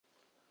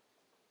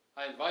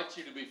I invite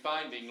you to be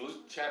finding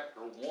Luke chapter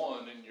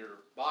 1 in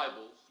your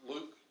Bibles,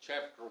 Luke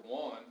chapter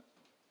 1.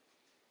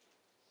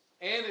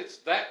 And it's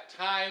that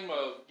time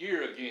of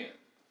year again.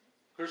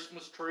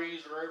 Christmas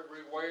trees are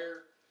everywhere.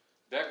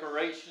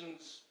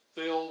 Decorations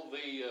fill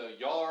the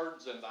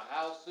yards and the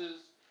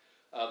houses.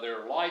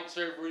 There are lights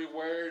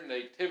everywhere,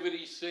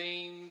 nativity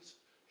scenes,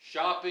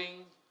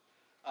 shopping,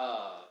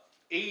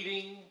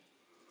 eating.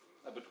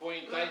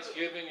 Between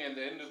Thanksgiving and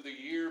the end of the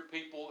year,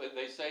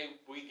 they say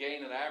we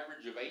gain an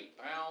average of 8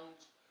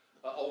 pounds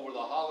over the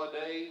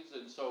holidays.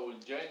 And so in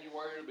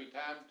January, it'll be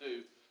time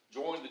to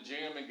join the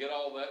gym and get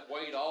all that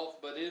weight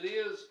off. But it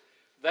is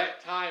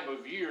that time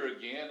of year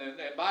again. And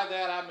by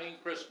that, I mean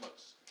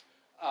Christmas.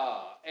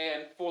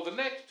 And for the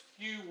next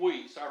few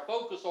weeks, our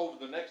focus over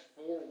the next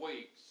 4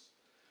 weeks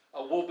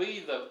will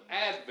be the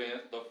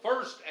Advent, the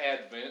first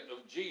Advent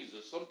of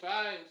Jesus.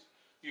 Sometimes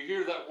you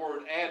hear that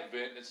word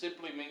Advent, it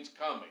simply means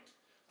coming.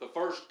 The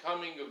first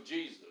coming of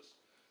Jesus.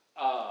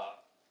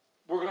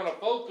 We're going to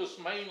focus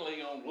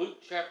mainly on Luke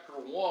chapter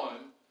 1,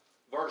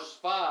 verse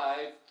 5,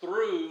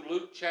 through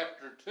Luke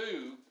chapter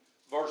 2,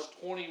 verse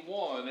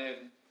 21. And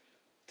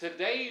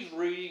today's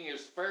reading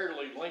is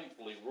fairly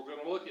lengthy. We're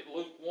going to look at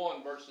Luke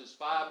 1, verses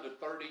 5 to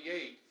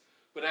 38.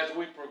 But as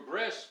we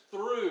progress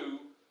through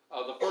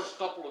the first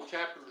couple of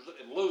chapters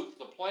in Luke,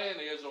 the plan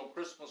is on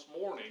Christmas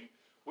morning,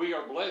 we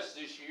are blessed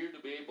this year to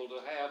be able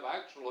to have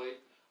actually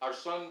our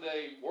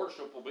Sunday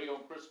worship will be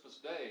on Christmas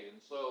Day.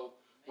 And so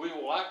we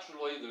will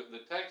actually,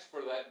 the text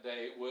for that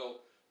day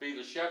will be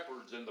the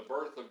shepherds and the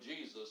birth of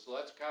Jesus. So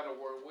that's kind of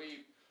where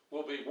we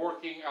will be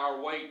working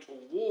our way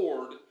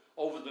toward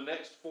over the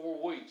next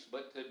 4 weeks.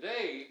 But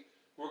today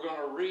we're going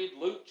to read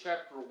Luke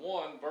chapter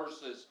 1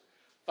 verses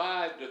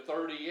 5 to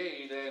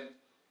 38. And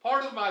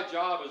part of my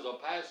job as a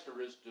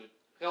pastor is to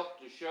help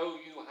to show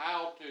you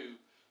how to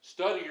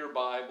study your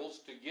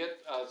Bibles, to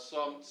get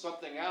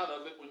something out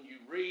of it when you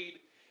read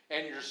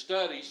and your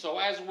study. So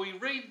as we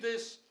read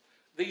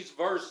these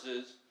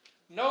verses,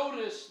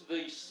 notice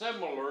the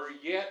similar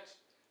yet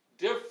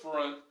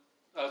different,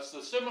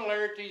 the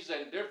similarities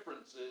and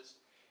differences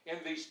in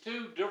these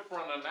two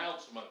different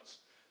announcements.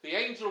 The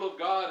angel of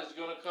God is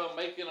going to come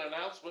make an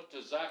announcement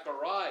to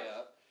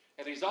Zechariah,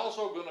 and he's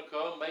also going to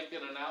come make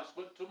an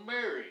announcement to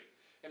Mary.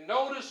 And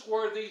notice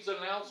where these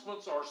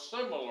announcements are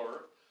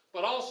similar,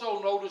 but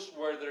also notice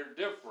where they're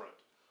different.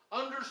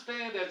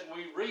 Understand as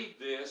we read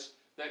this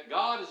that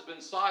God has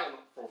been silent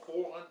for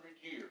 400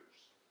 years.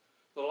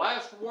 The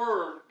last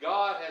word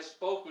God has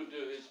spoken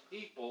to his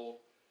people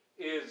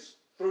is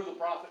through the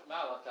prophet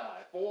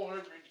Malachi,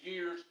 400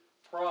 years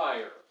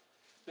prior.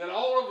 Then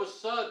all of a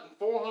sudden,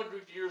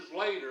 400 years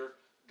later,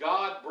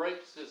 God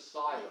breaks his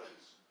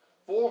silence.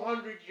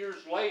 400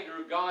 years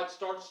later, God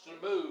starts to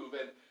move,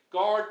 and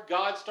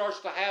God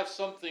starts to have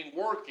something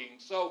working.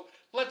 So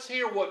let's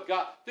hear what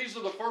God, these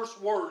are the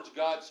first words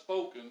God's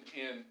spoken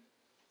in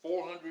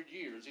 400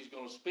 years. He's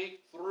going to speak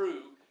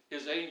through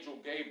his angel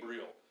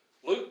Gabriel.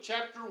 Luke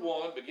chapter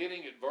 1,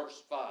 beginning at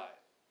verse 5.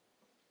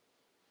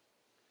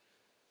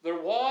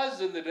 There was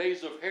in the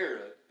days of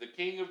Herod, the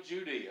king of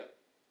Judea,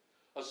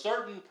 a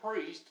certain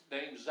priest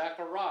named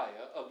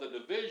Zechariah of the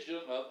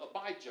division of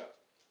Abijah.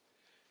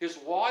 His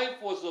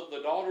wife was of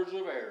the daughters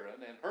of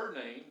Aaron, and her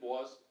name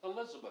was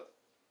Elizabeth.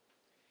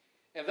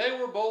 And they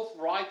were both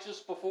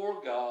righteous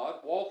before God,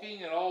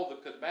 walking in all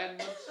the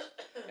commandments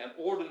and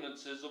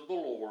ordinances of the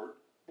Lord,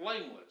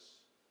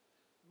 blameless.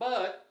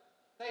 But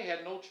they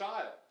had no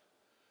child,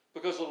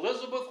 because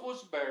Elizabeth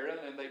was barren,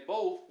 and they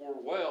both were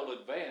well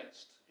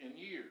advanced in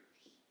years.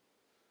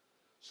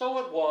 So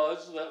it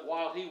was that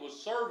while he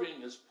was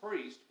serving as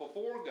priest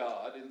before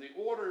God in the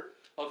order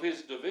of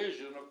his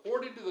division,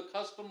 according to the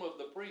custom of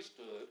the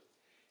priesthood,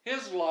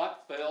 his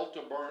lot fell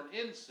to burn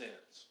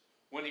incense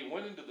when he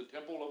went into the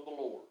temple of the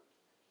Lord.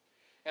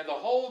 And the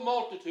whole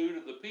multitude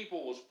of the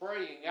people was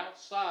praying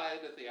outside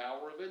at the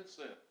hour of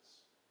incense.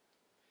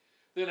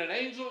 Then an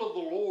angel of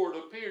the Lord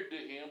appeared to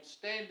him,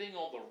 standing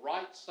on the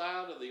right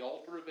side of the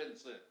altar of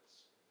incense.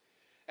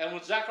 And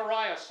when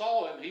Zechariah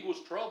saw him, he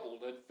was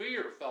troubled, and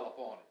fear fell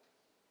upon him.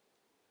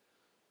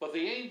 But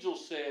the angel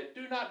said,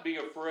 "Do not be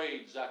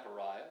afraid,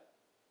 Zechariah,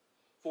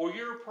 for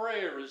your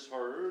prayer is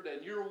heard,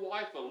 and your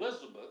wife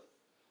Elizabeth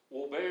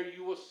will bear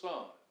you a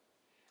son,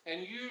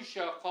 and you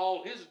shall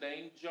call his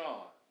name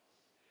John.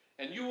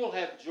 And you will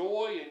have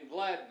joy and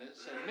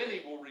gladness, and many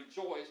will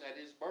rejoice at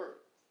his birth.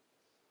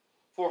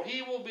 For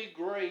he will be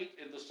great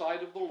in the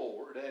sight of the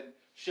Lord, and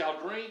shall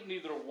drink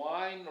neither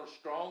wine nor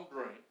strong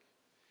drink.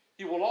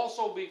 He will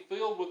also be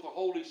filled with the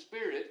Holy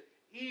Spirit,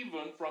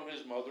 even from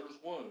his mother's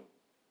womb.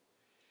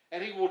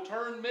 And he will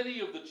turn many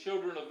of the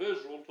children of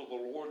Israel to the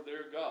Lord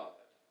their God.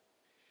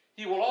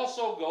 He will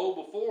also go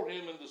before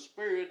him in the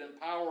spirit and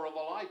power of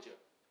Elijah,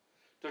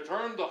 to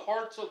turn the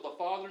hearts of the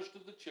fathers to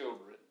the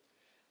children,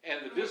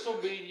 and the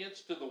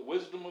disobedience to the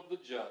wisdom of the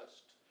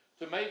just,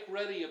 to make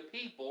ready a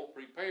people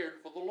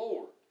prepared for the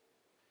Lord."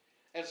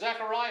 And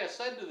Zechariah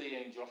said to the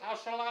angel, "How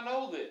shall I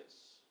know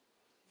this?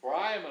 For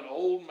I am an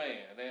old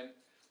man, and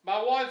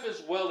my wife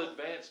is well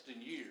advanced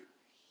in years."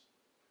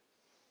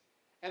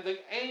 And the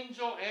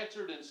angel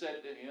answered and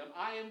said to him,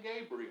 I am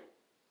Gabriel,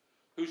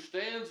 who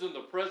stands in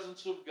the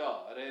presence of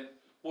God, and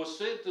was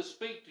sent to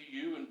speak to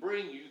you and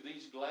bring you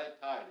these glad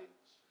tidings.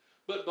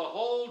 But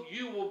behold,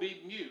 you will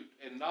be mute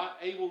and not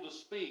able to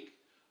speak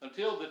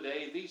until the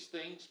day these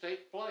things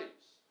take place,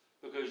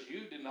 because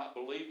you did not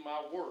believe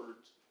my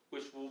words,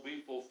 which will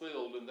be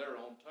fulfilled in their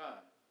own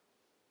time.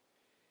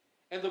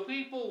 And the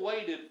people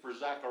waited for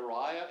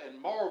Zechariah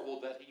and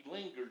marveled that he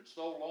lingered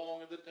so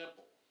long in the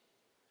temple.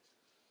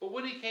 But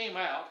when he came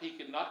out, he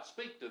could not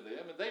speak to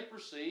them, and they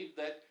perceived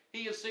that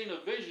he had seen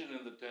a vision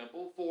in the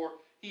temple, for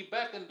he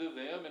beckoned to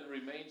them and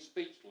remained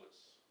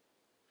speechless.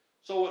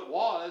 So it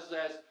was,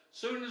 as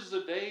soon as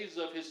the days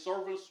of his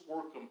service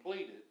were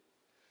completed,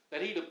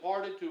 that he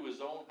departed to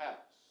his own house.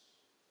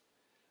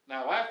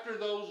 Now after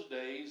those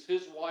days,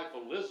 his wife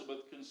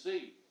Elizabeth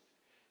conceived,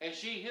 and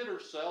she hid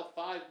herself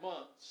 5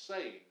 months,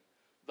 saying,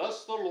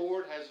 Thus the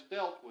Lord has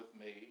dealt with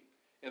me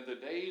in the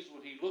days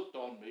when he looked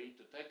on me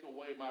to take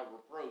away my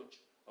reproach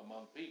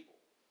among people.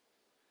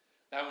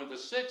 Now in the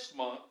 6th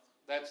month,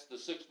 that's the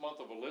 6th month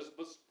of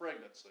Elizabeth's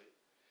pregnancy,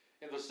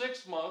 in the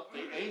 6th month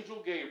the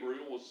angel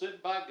Gabriel was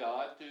sent by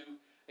God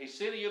to a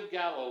city of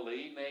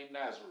Galilee named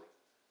Nazareth,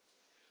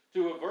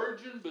 to a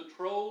virgin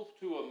betrothed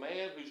to a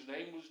man whose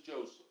name was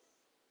Joseph,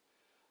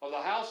 of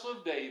the house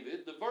of David.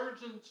 The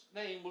virgin's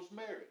name was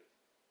Mary.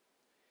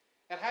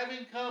 And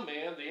having come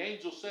in, the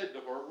angel said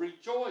to her,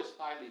 Rejoice,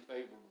 highly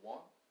favored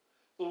one,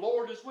 the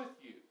Lord is with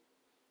you.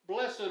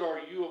 Blessed are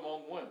you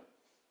among women.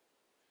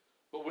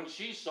 But when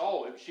she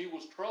saw him, she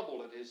was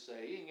troubled at his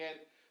saying, and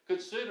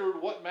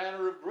considered what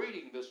manner of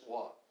greeting this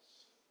was.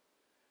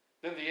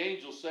 Then the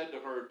angel said to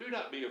her, Do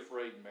not be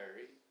afraid,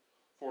 Mary,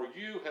 for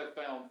you have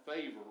found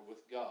favor with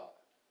God.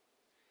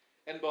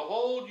 And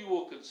behold, you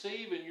will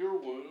conceive in your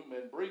womb,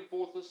 and bring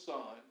forth a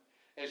son,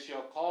 and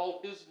shall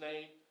call his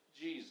name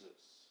Jesus.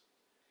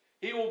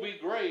 He will be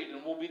great,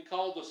 and will be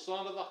called the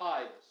Son of the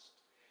Highest.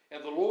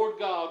 And the Lord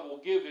God will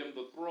give him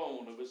the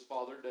throne of his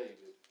father David.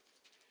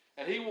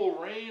 And he will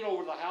reign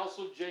over the house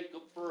of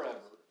Jacob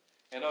forever,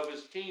 and of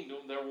his kingdom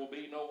there will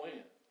be no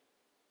end.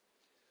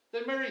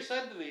 Then Mary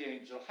said to the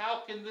angel,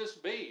 How can this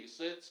be,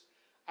 since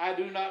I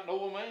do not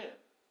know a man?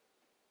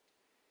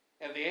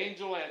 And the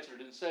angel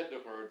answered and said to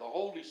her, The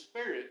Holy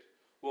Spirit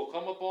will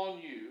come upon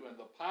you, and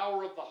the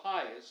power of the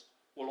Highest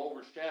will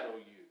overshadow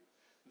you.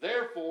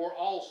 Therefore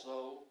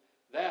also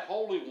that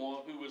Holy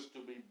One who is to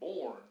be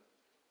born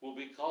will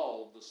be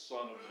called the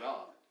Son of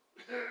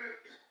God.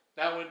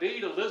 Now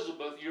indeed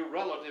Elizabeth, your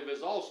relative,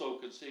 has also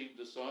conceived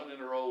a son in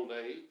her old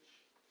age.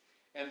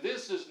 And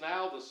this is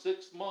now the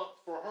 6th month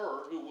for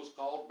her who was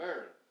called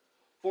barren.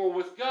 For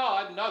with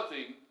God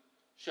nothing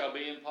shall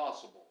be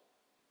impossible.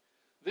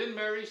 Then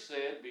Mary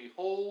said,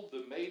 Behold,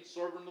 the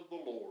maidservant of the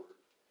Lord.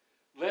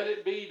 Let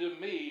it be to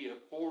me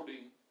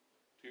according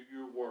to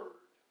your word.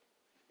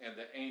 And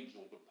the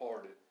angel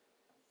departed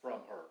from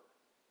her.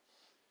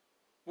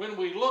 When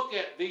we look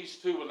at these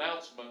two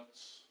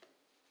announcements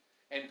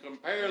and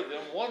compare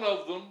them, one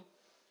of them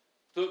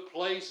took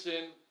place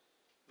in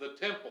the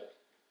temple.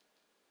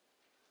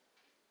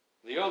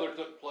 The other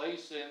took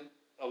place in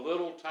a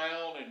little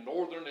town in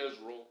northern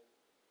Israel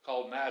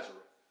called Nazareth.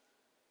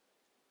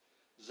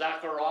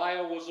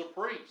 Zechariah was a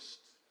priest.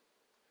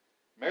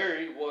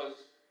 Mary was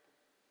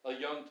a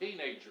young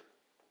teenager.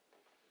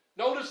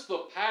 Notice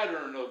the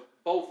pattern of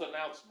both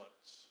announcements.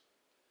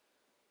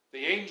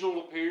 The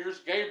angel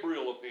appears,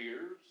 Gabriel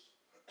appears.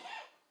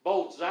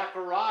 Both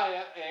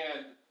Zechariah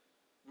and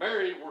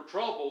Mary were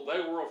troubled.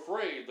 They were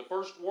afraid. The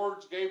first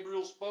words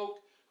Gabriel spoke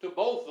to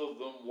both of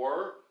them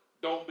were,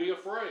 Don't be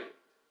afraid.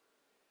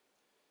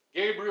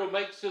 Gabriel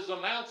makes his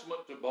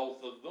announcement to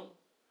both of them.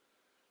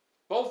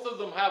 Both of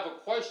them have a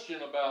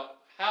question about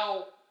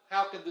how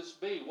can this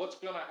be? What's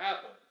going to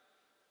happen?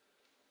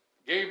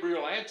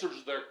 Gabriel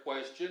answers their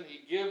question.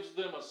 He gives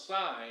them a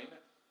sign,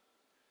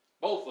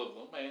 both of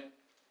them, and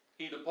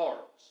he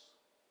departs.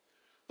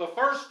 The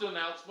first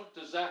announcement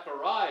to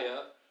Zechariah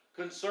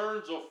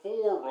concerns a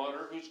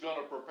forerunner who's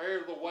going to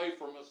prepare the way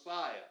for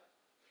Messiah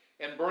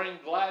and bring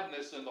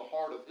gladness in the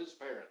heart of his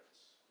parents.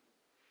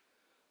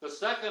 The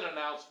second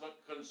announcement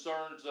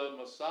concerns a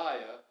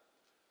Messiah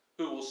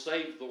who will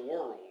save the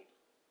world,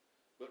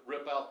 but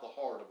rip out the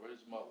heart of his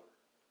mother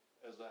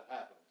as that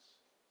happens.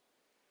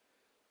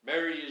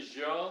 Mary is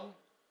young,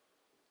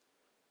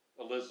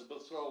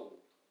 Elizabeth's old.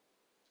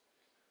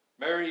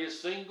 Mary is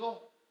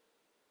single,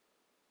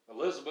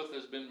 Elizabeth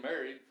has been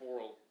married for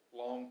a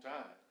long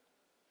time.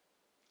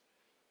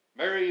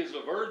 Mary is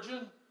a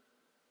virgin,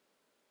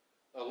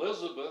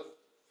 Elizabeth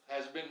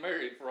has been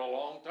married for a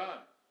long time.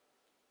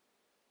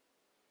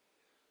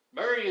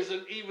 Mary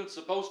isn't even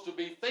supposed to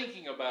be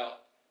thinking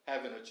about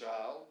having a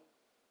child.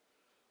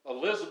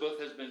 Elizabeth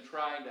has been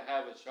trying to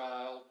have a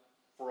child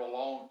for a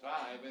long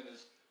time and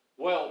is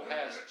well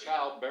past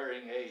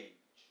childbearing age.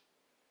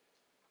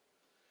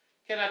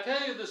 Can I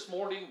tell you this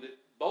morning that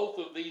both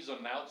of these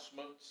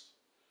announcements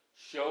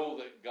show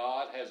that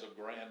God has a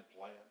grand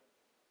plan?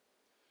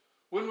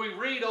 When we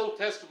read Old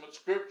Testament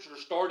scripture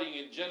starting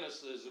in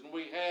Genesis and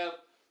we have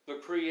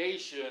the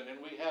creation, and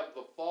we have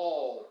the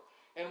fall,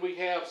 and we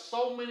have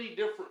so many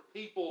different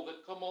people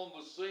that come on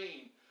the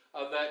scene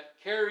that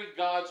carry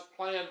God's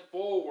plan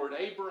forward.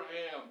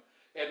 Abraham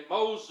and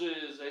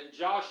Moses and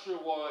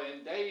Joshua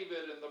and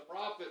David and the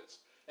prophets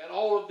and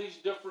all of these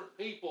different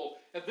people.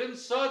 And then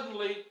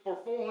suddenly, for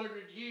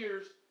 400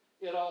 years,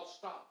 it all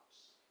stops.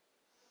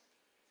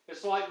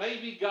 It's like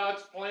maybe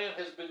God's plan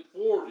has been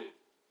thwarted.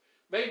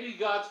 Maybe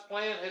God's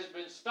plan has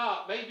been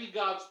stopped. Maybe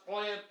God's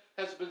plan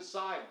has been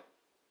silent.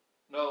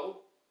 No.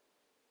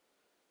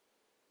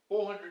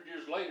 400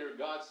 years later,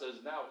 God says,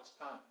 now it's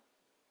time.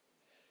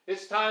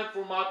 It's time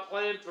for my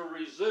plan to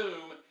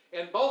resume.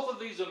 And both of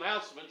these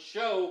announcements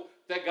show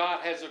that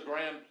God has a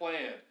grand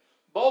plan.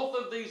 Both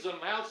of these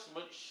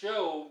announcements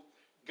show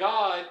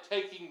God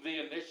taking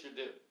the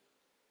initiative.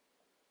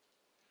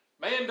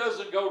 Man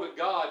doesn't go to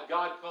God,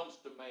 God comes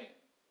to man.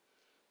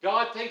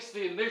 God takes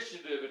the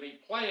initiative and He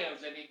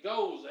plans and He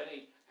goes and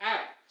He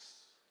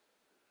acts.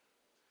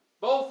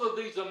 Both of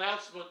these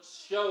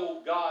announcements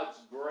show God's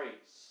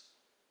grace.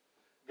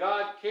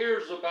 God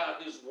cares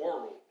about His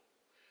world.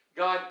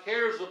 God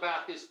cares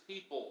about His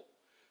people.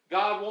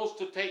 God wants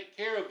to take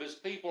care of His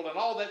people, and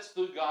all that's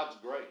through God's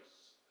grace.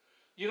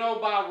 You know,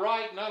 by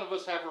right, none of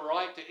us have a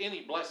right to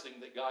any blessing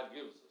that God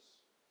gives us.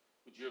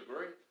 Would you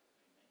agree?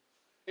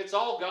 It's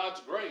all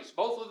God's grace.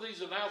 Both of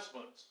these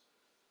announcements.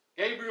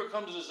 Gabriel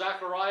comes to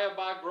Zechariah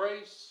by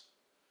grace,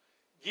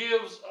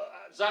 gives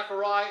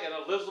Zechariah and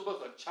Elizabeth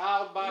a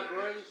child by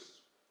grace,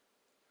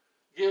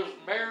 gives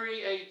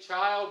Mary a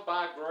child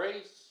by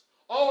grace.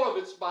 All of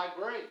it's by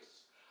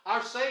grace.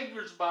 Our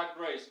Savior's by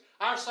grace.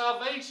 Our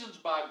salvation's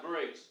by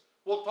grace.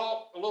 We'll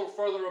talk a little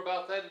further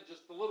about that in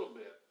just a little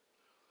bit.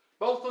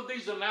 Both of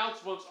these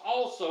announcements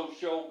also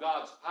show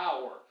God's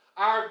power.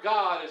 Our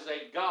God is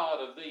a God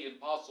of the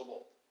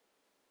impossible.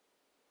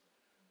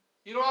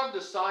 You know, I've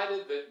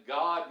decided that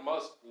God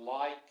must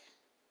like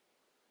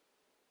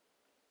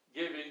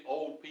giving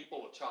old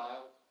people a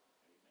child.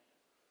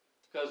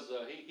 Because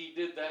he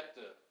did that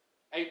to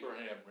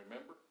Abraham,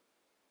 remember?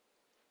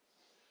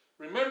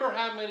 Remember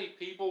how many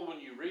people, when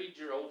you read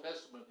your Old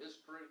Testament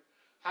history,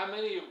 how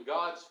many of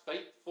God's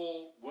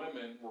faithful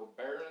women were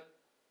barren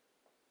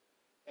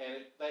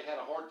and they had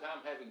a hard time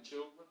having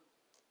children?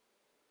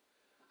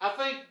 I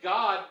think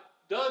God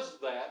does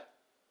that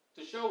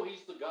to show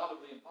He's the God of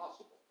the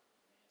impossible.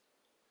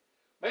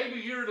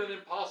 Maybe you're in an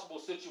impossible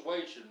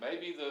situation.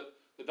 Maybe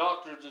the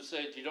doctors have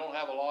said you don't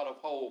have a lot of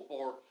hope,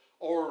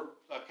 or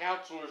a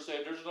counselor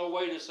said there's no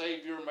way to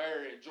save your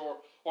marriage,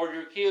 or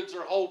your kids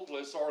are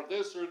hopeless, or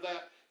this or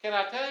that. Can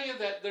I tell you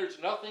that there's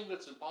nothing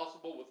that's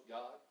impossible with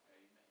God?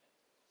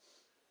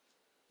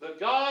 Amen. The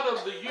God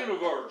of the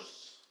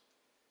universe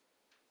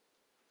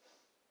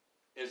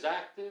is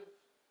active.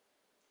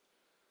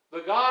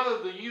 The God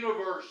of the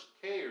universe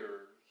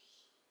cares.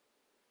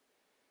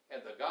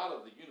 And the God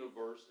of the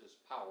universe is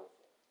powerful.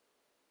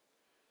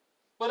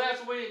 But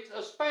as we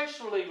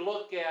especially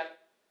look at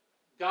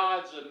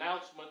God's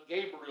announcement,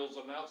 Gabriel's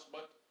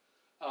announcement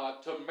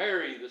to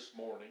Mary this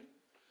morning,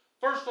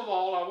 first of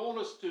all, I want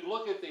us to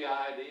look at the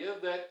idea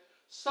that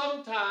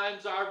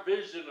sometimes our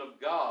vision of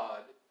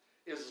God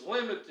is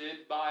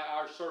limited by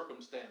our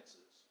circumstances.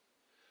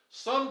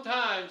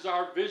 Sometimes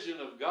our vision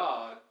of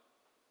God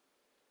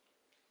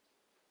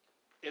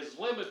is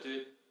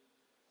limited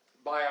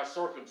by our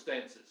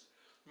circumstances.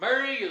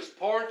 Mary is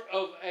part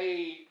of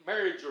a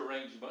marriage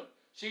arrangement.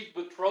 She's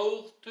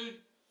betrothed to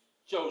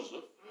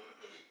Joseph,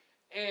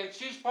 and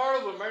she's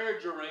part of a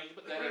marriage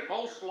arrangement that had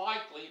most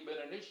likely been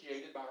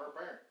initiated by her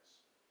parents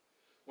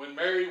when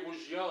Mary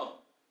was young.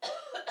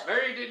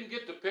 Mary didn't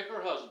get to pick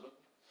her husband.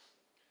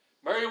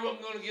 Mary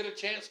wasn't going to get a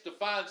chance to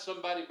find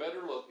somebody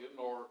better looking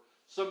or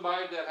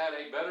somebody that had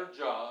a better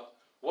job.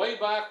 Way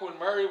back when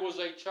Mary was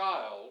a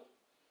child,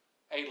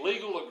 a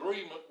legal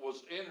agreement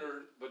was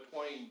entered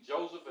between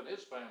Joseph and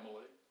his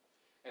family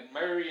and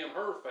Mary and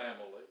her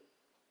family.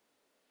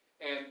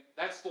 And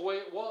that's the way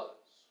it was.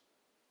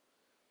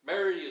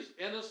 Mary is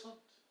innocent.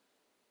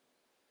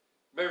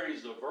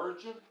 Mary's a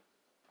virgin.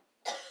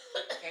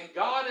 And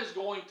God is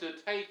going to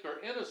take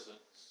her innocence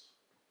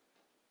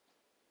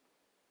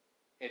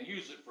and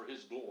use it for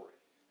His glory.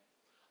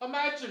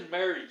 Imagine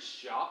Mary's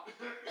shock.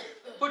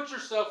 Put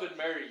yourself in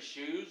Mary's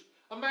shoes.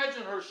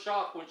 Imagine her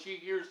shock when she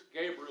hears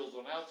Gabriel's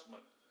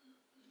announcement.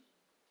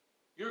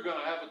 You're going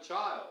to have a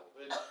child.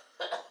 And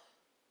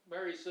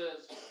Mary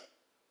says,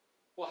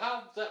 well, how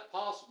is that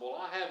possible?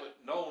 I haven't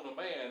known a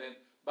man. And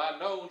by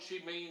known,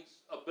 she means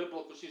a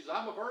biblical. She says,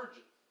 I'm a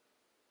virgin.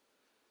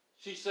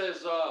 She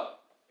says,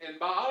 in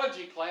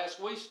biology class,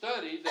 we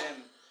studied,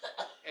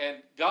 and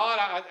God,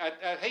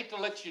 I hate to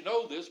let you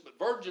know this, but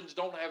virgins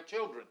don't have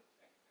children.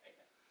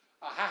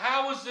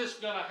 How is this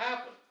going to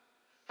happen?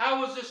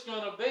 How is this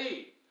going to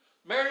be?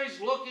 Mary's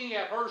looking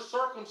at her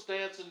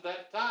circumstance in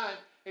that time,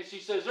 and she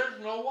says, there's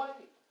no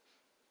way.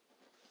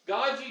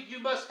 God, you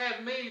must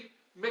have me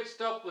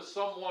mixed up with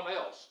someone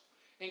else.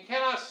 And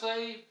can I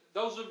say,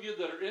 those of you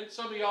that are in,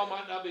 some of y'all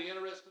might not be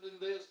interested in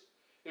this.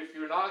 If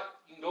you're not,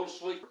 you can go to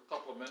sleep for a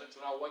couple of minutes,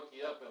 and I'll wake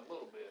you up in a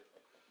little bit.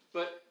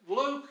 But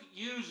Luke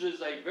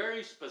uses a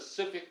very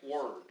specific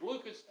word.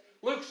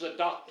 Luke's a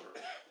doctor.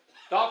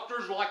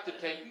 Doctors like to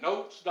take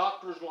notes.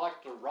 Doctors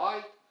like to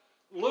write.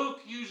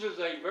 Luke uses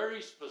a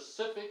very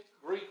specific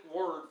Greek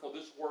word for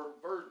this word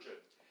virgin.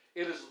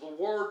 It is the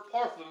word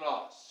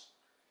parthenos.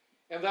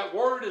 And that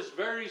word is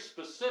very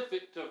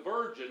specific to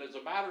virgin. As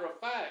a matter of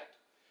fact,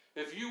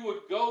 if you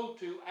would go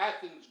to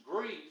Athens,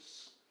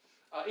 Greece,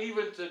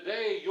 even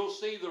today you'll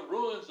see the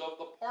ruins of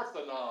the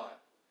Parthenon.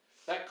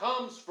 That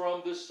comes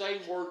from this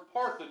same word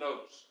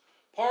parthenos.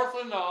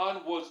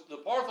 The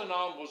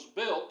Parthenon was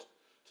built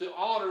to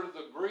honor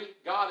the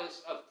Greek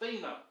goddess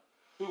Athena,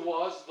 who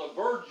was the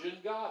virgin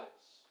goddess.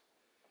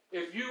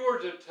 If you were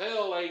to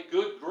tell a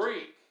good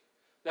Greek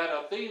that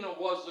Athena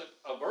wasn't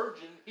a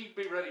virgin, he'd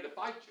be ready to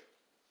fight you.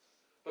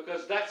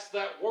 Because that's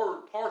that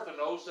word,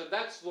 parthenos, and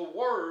that's the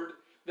word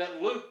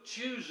that Luke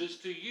chooses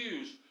to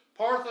use.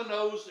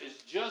 Parthenos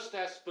is just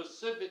as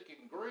specific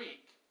in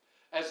Greek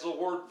as the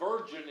word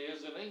virgin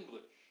is in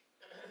English.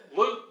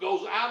 Luke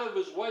goes out of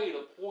his way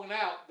to point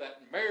out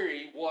that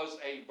Mary was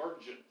a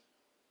virgin.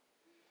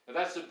 And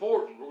that's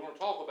important. We're going to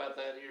talk about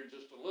that here in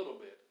just a little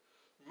bit.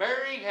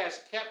 Mary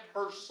has kept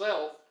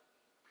herself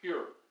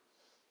pure,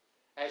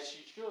 as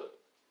she should.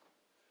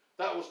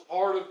 That was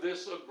part of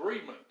this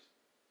agreement,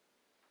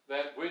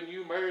 that when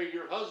you marry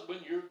your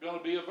husband, you're going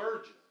to be a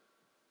virgin.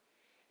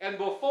 And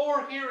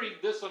before hearing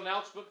this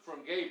announcement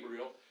from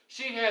Gabriel,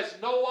 she has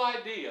no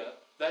idea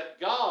that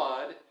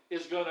God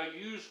is going to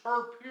use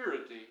her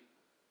purity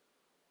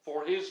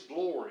for His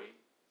glory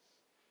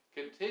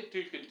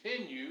to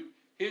continue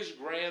His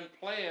grand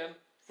plan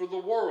for the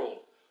world.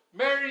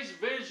 Mary's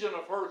vision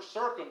of her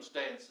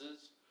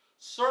circumstances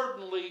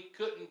certainly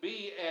couldn't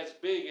be as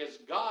big as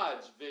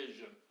God's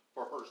vision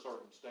for her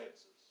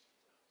circumstances.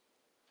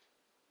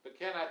 But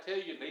can I tell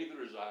you,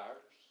 neither is ours.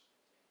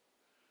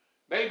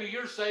 Maybe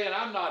you're saying,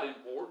 I'm not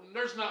important.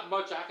 There's not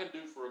much I can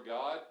do for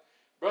God.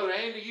 Brother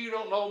Andy, you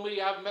don't know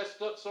me. I've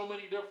messed up so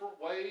many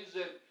different ways,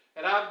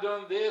 and I've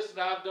done this, and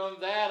I've done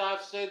that.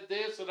 I've said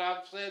this, and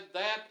I've said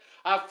that.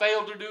 I've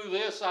failed to do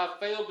this. I've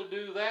failed to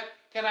do that.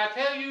 Can I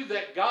tell you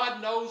that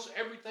God knows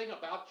everything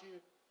about you?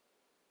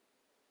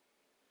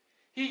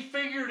 He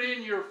figured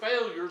in your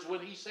failures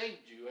when He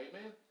saved you.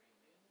 Amen?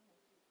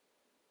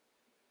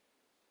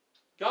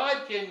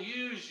 God can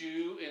use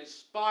you in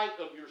spite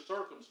of your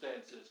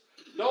circumstances.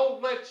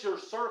 Don't let your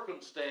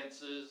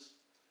circumstances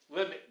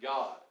limit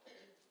God.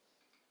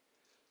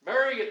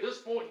 Mary, at this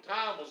point in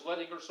time, was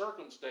letting her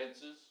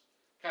circumstances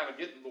kind of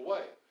get in the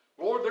way.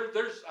 Lord,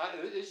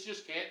 it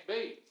just can't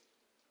be.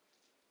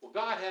 Well,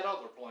 God had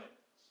other plans.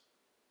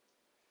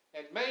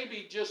 And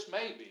maybe, just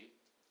maybe,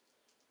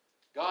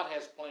 God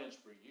has plans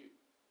for you.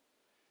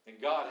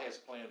 And God has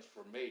plans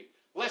for me.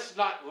 Let's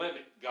not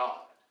limit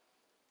God.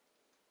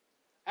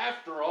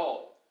 After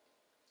all,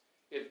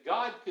 if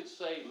God could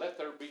say, let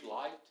there be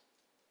light,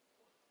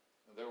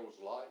 and there was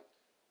light.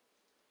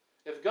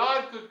 If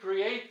God could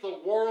create the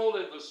world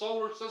and the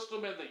solar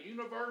system and the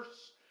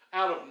universe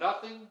out of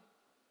nothing,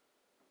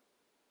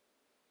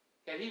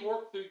 can He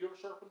work through your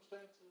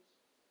circumstances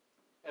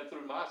and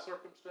through my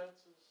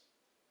circumstances?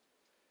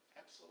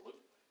 Absolutely.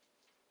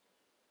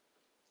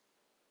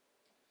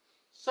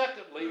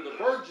 Secondly,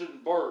 the virgin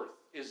birth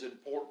is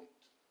important.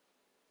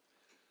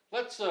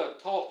 Let's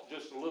talk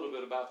just a little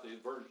bit about the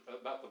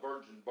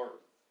virgin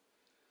birth.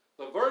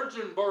 The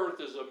virgin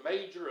birth is a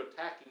major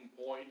attacking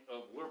point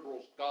of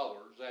liberal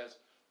scholars as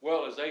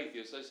well as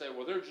atheists. They say,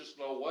 well, there's just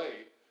no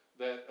way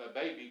that a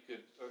baby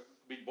could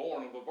be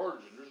born of a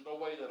virgin. There's no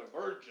way that a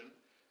virgin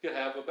could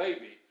have a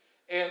baby.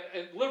 And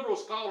liberal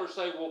scholars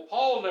say, well,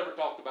 Paul never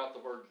talked about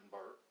the virgin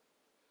birth.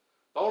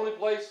 The only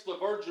place the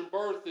virgin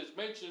birth is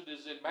mentioned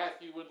is in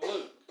Matthew and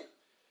Luke.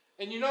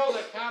 And you know,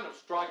 that kind of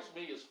strikes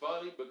me as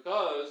funny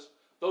because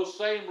those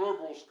same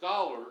liberal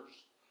scholars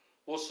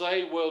will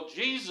say, well,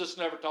 Jesus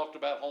never talked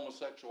about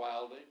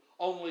homosexuality,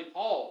 only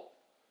Paul.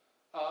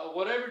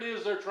 Whatever it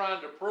is they're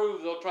trying to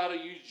prove, they'll try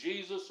to use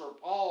Jesus or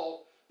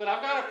Paul. But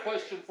I've got a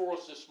question for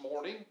us this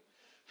morning.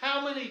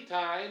 How many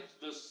times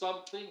does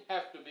something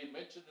have to be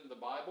mentioned in the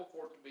Bible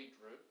for it to be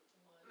true?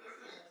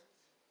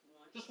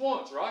 Just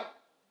once, right?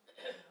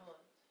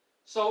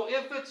 So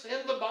if it's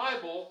in the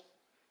Bible,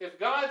 if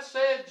God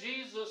said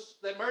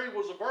that Mary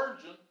was a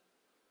virgin,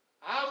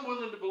 I'm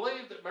willing to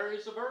believe that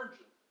Mary's a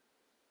virgin.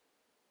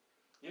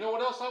 You know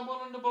what else I'm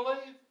willing to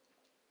believe?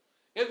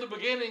 In the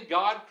beginning,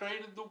 God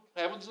created the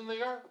heavens and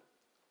the earth.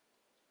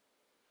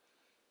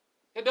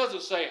 It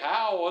doesn't say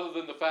how, other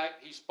than the fact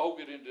He spoke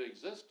it into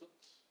existence.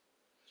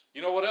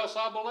 You know what else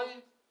I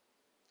believe?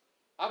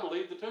 I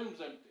believe the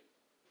tomb's empty.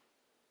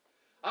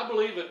 I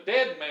believe a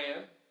dead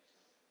man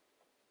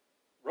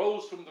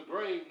rose from the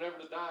grave never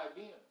to die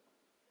again.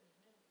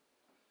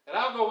 And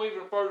I'll go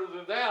even further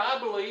than that. I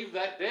believe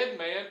that dead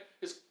man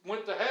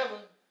went to heaven,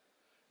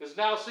 is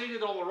now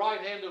seated on the right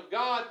hand of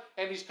God,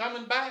 and he's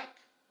coming back.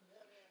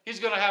 He's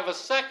going to have a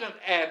second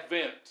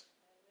advent,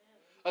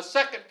 a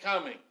second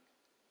coming.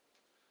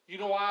 You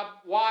know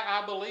why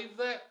I believe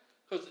that?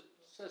 Because it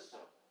says so.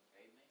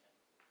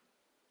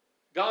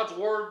 God's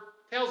Word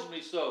tells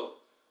me so.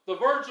 the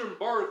virgin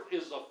birth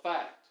is a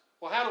fact.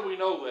 Well, how do we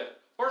know that?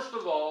 First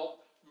of all,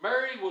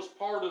 Mary was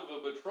part of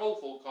a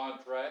betrothal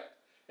contract,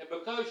 and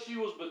because she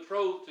was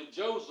betrothed to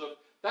Joseph,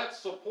 that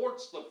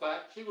supports the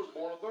fact she was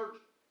born a virgin.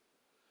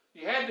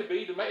 You had to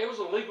be to make it was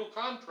a legal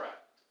contract.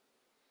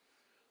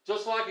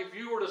 Just like if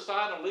you were to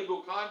sign a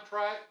legal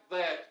contract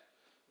that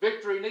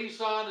Victory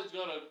Nissan is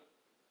going to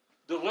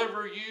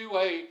deliver you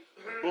a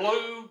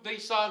blue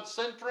Nissan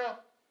Sentra.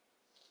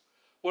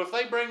 Well, if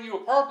they bring you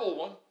a purple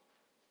one,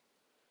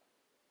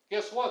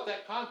 guess what?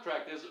 That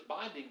contract isn't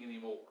binding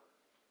anymore.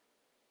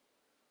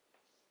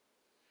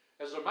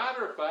 As a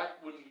matter of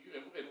fact, when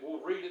you, and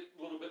we'll read it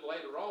a little bit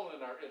later on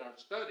in our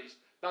studies,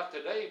 not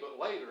today but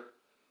later,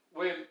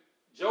 when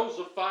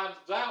Joseph finds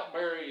out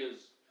Mary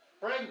is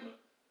pregnant,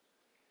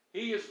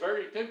 he is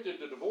very tempted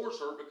to divorce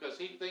her because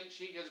he thinks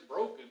she has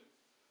broken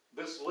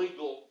this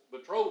legal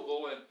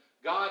betrothal, and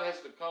God has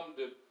to come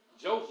to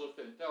Joseph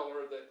and tell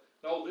her that,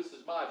 no, this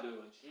is my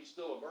doing. She's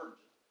still a virgin.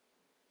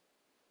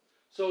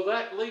 So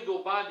that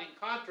legal binding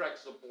contract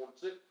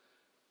supports it.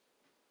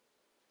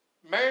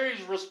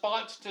 Mary's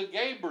response to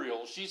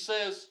Gabriel, she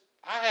says,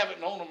 I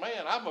haven't known a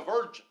man. I'm a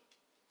virgin.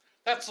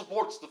 That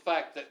supports the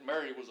fact that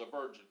Mary was a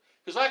virgin.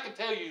 Because I can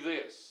tell you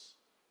this.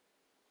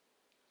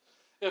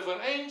 If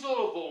an angel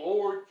of the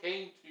Lord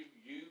came to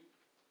you,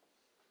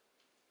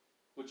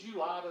 would you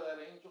lie to that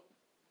angel?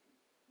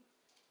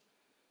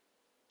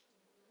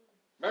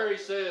 Mary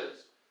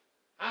says,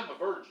 I'm a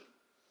virgin.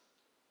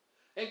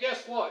 And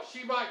guess what?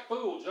 She might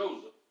fool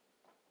Joseph.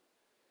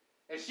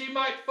 And she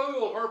might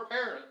fool her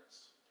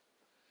parents.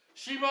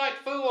 She might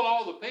fool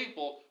all the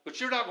people, but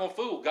you're not going to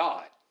fool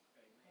God.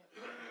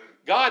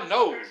 God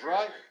knows,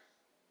 right?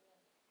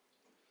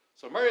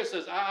 So Mary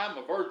says, I'm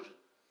a virgin.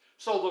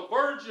 So the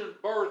virgin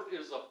birth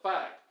is a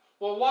fact.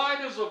 Well, why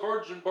does a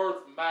virgin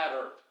birth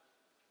matter?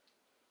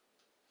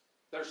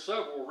 There's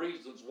several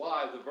reasons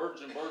why the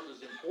virgin birth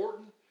is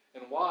important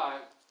and why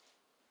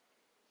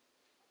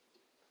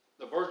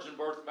the virgin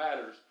birth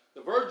matters.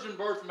 The virgin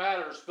birth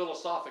matters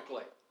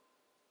philosophically.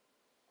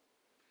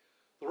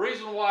 The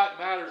reason why it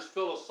matters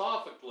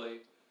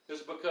philosophically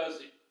is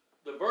because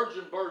the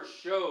virgin birth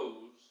shows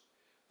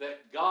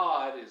that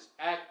God is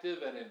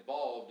active and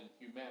involved in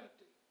humanity.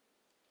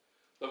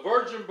 The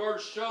virgin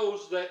birth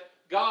shows that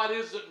God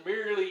isn't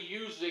merely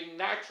using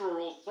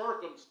natural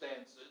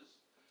circumstances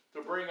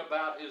to bring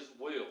about His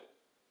will.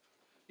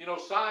 You know,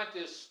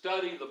 scientists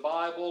study the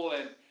Bible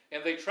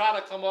and they try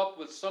to come up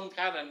with some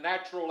kind of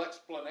natural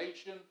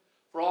explanation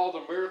for all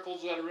the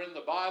miracles that are in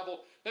the Bible.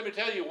 Let me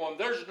tell you one,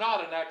 there's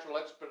not a natural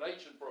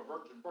explanation for a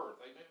virgin birth.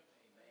 Amen?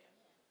 Amen.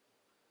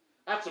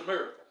 That's a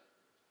miracle.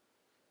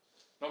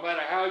 No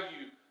matter how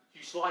you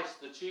slice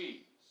the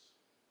cheese.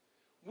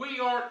 We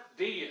aren't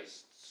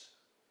deists.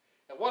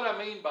 And what I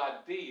mean by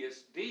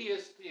deists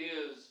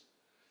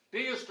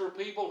are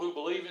people who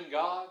believe in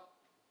God.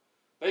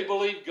 They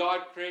believe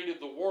God created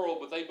the world,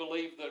 but they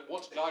believe that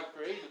once God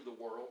created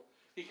the world,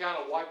 He kind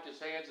of wiped His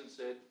hands and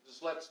said,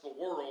 just lets the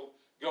world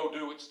go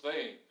do its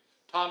thing.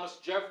 Thomas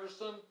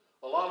Jefferson,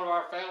 a lot of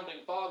our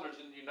founding fathers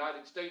in the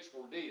United States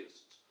were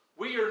deists.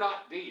 We are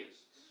not deists.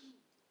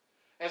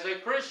 As a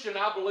Christian,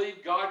 I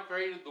believe God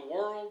created the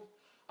world.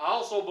 I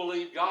also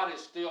believe God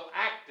is still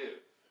active.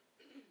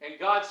 And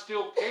God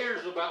still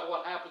cares about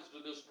what happens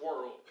to this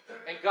world.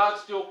 And God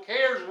still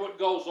cares what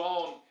goes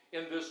on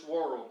in this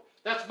world.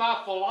 That's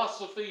my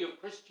philosophy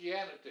of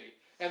Christianity.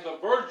 And the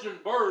virgin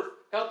birth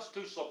helps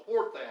to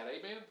support that.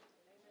 Amen?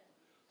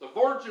 The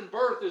virgin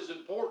birth is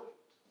important.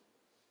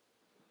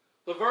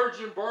 The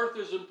virgin birth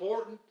is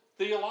important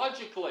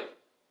theologically.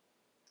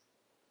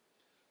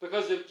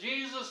 Because if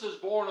Jesus is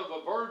born of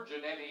a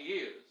virgin, and He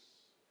is,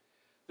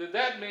 then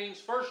that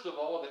means, first of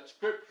all, that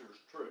Scripture is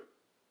true.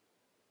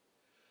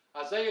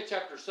 Isaiah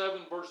chapter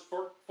 7, verse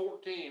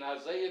 14,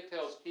 Isaiah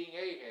tells King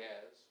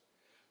Ahaz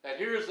that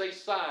here is a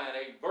sign,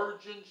 a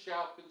virgin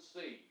shall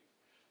conceive.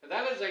 And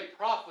that is a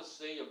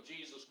prophecy of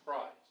Jesus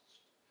Christ.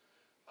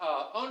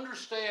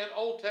 Understand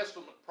Old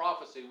Testament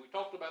prophecy. We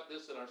talked about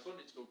this in our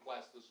Sunday school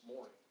class this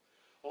morning.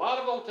 A lot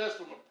of Old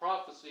Testament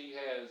prophecy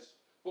has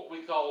what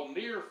we call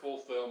near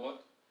fulfillment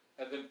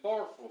and then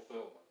far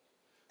fulfillment.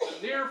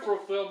 The near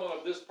fulfillment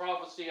of this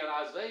prophecy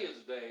in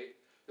Isaiah's day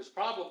is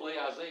probably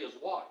Isaiah's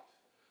wife.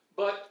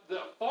 But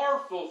the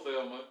far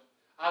fulfillment,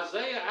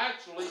 Isaiah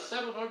actually,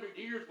 700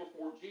 years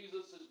before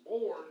Jesus is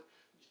born,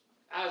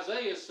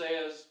 Isaiah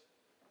says,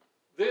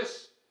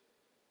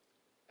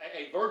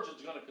 a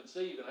virgin's going to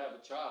conceive and have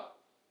a child.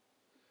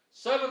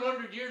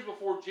 700 years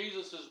before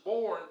Jesus is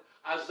born,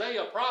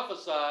 Isaiah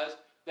prophesies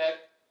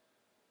that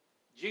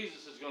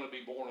Jesus is going to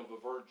be born of a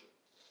virgin.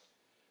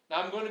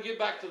 Now I'm going to get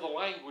back to the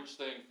language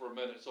thing for a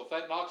minute, so if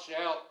that knocks you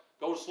out,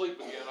 go to sleep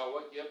again. I'll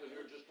wake you up in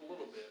here just a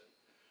little bit.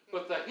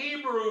 But the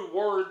Hebrew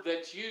word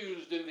that's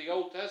used in the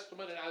Old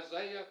Testament in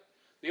Isaiah,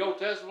 the Old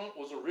Testament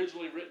was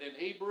originally written in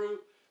Hebrew.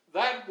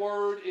 That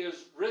word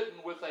is written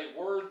with a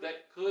word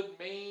that could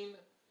mean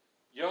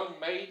young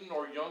maiden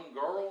or young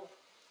girl.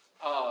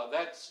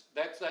 That's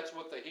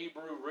what the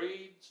Hebrew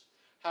reads.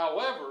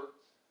 However,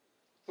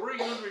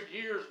 300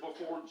 years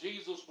before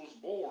Jesus was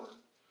born,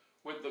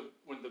 when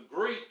the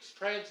Greeks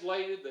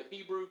translated the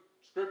Hebrew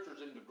scriptures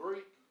into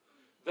Greek,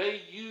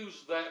 they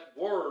used that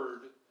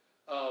word,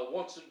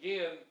 once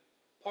again,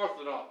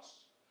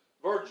 Parthenos,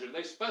 virgin.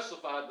 They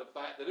specified the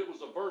fact that it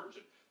was a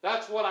virgin.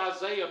 That's what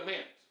Isaiah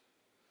meant.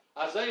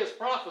 Isaiah is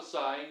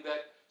prophesying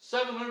that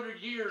 700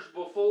 years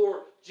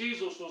before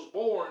Jesus was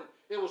born,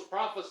 it was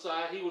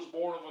prophesied he was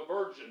born of a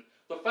virgin.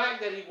 The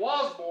fact that he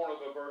was born of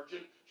a virgin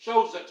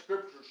shows that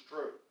Scripture is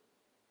true.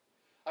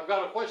 I've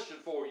got a question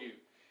for you.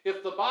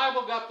 If the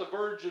Bible got the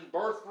virgin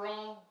birth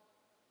wrong,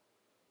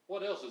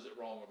 what else is it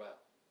wrong about?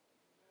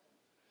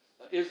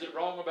 Is it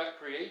wrong about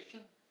creation?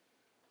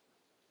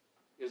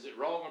 Is it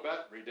wrong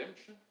about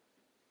redemption?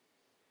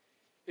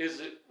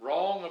 Is it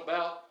wrong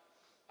about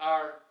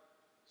our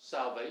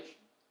salvation?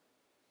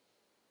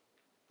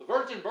 The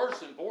virgin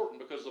birth is important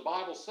because the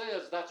Bible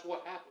says that's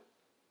what happened.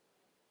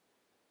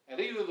 And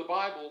either the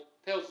Bible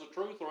tells the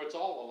truth or it's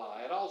all a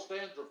lie. It all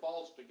stands or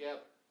falls together.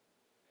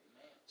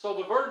 Amen. So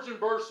the virgin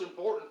birth is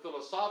important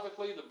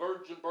philosophically. The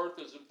virgin birth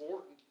is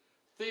important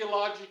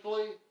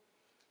theologically.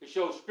 It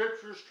shows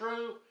Scripture is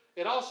true.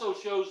 It also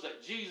shows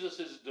that Jesus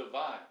is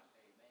divine. Amen.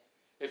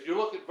 If you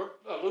look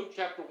at Luke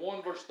chapter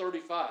 1, verse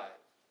 35,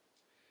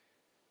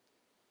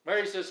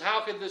 Mary says,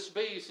 "How can this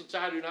be since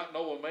I do not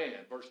know a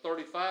man?" Verse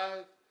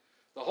 35,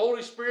 "The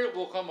Holy Spirit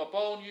will come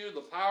upon you.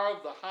 The power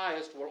of the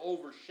highest will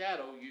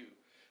overshadow you.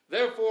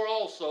 Therefore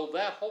also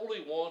that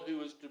Holy One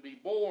who is to be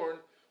born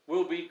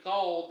will be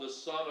called the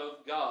Son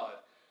of God."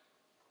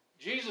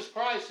 Jesus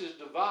Christ is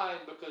divine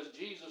because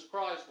Jesus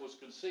Christ was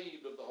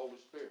conceived of the Holy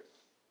Spirit.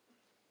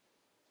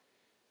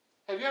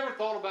 Have you ever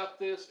thought about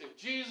this? If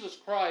Jesus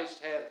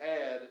Christ had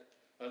had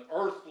an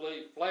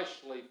earthly,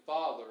 fleshly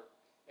father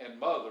and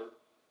mother,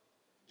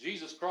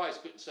 Jesus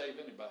Christ couldn't save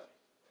anybody.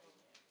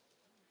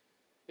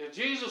 If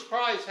Jesus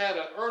Christ had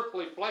an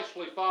earthly,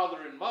 fleshly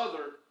father and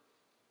mother,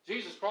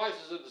 Jesus Christ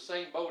is in the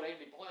same boat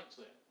Andy Plank's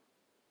in.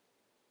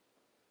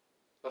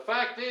 The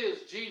fact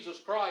is, Jesus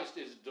Christ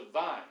is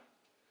divine.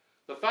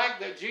 The fact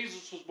that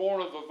Jesus was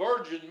born of a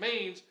virgin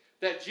means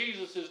that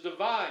Jesus is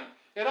divine.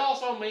 It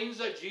also means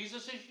that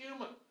Jesus is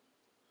human.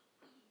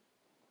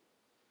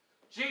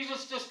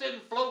 Jesus just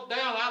didn't float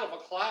down out of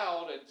a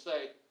cloud and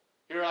say,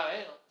 "Here I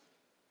am."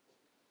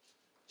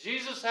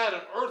 Jesus had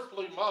an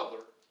earthly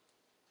mother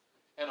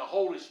and a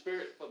Holy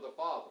Spirit for the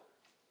Father.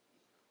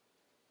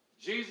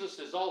 Jesus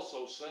is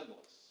also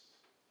sinless.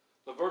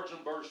 The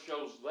virgin birth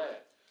shows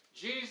that.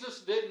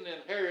 Jesus didn't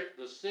inherit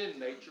the sin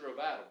nature of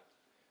Adam.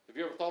 Have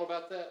you ever thought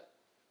about that?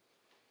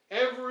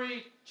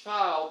 Every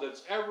child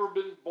that's ever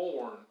been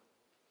born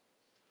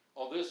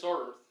on this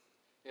earth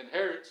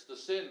inherits the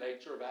sin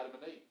nature of Adam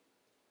and Eve.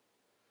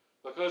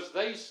 Because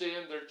they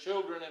sinned, their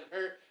children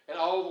inherit, and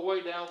all the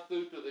way down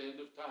through to the end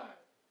of time.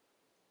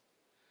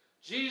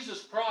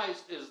 Jesus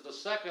Christ is the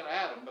second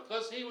Adam.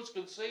 Because he was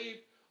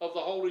conceived of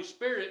the Holy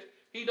Spirit,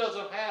 he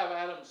doesn't have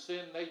Adam's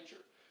sin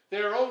nature.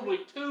 There are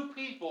only two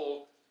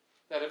people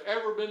that have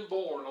ever been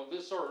born on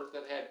this earth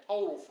that had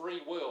total free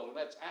will, and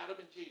that's Adam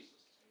and Jesus.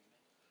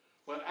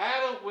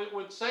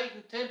 When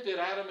Satan tempted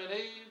Adam and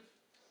Eve,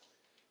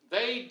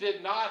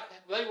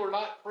 they were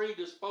not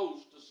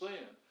predisposed to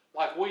sin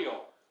like we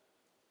are.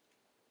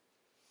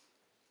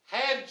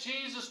 Had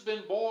Jesus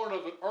been born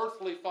of an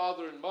earthly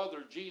father and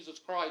mother, Jesus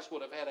Christ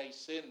would have had a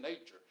sin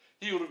nature.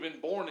 He would have been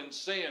born in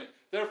sin,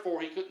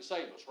 therefore he couldn't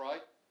save us,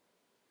 right?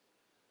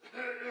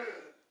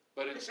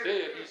 But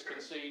instead, he's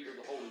conceived of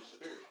the Holy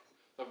Spirit.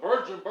 The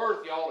virgin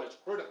birth, y'all, is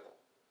critical.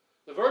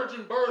 The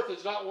virgin birth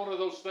is not one of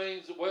those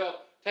things that,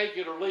 well, take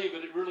it or leave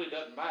it, it really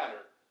doesn't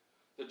matter.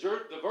 The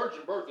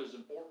virgin birth is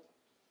important.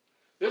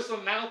 This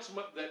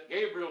announcement that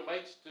Gabriel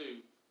makes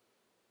to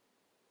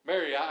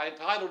Mary, I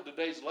entitled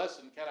today's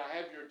lesson, "Can I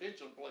Have Your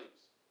Attention,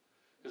 Please?"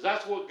 Because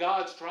that's what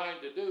God's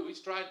trying to do.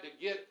 He's trying to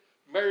get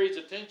Mary's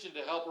attention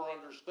to help her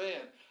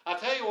understand. I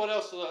tell you what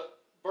else the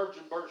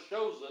virgin birth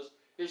shows us.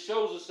 It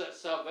shows us that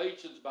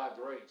salvation's by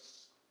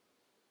grace.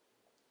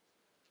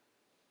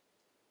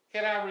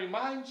 Can I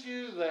remind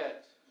you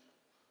that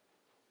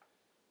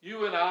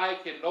you and I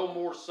can no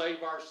more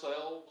save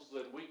ourselves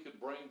than we could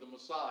bring the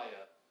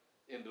Messiah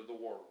into the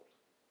world?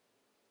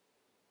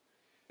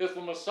 If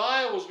the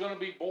Messiah was going to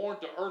be born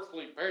to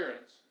earthly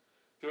parents,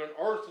 to an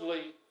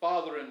earthly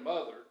father and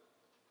mother,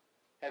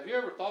 have you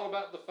ever thought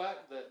about the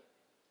fact that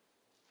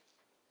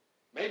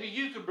maybe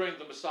you could bring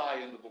the Messiah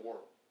into the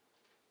world?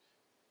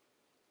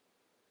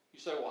 You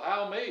say, "Well,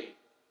 how me?"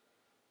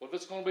 Well, if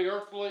it's going to be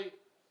earthly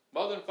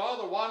mother and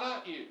father, why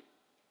not you?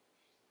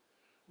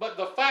 But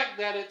the fact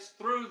that it's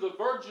through the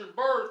virgin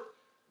birth,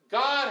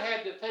 God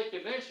had to take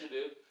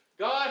initiative.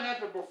 God had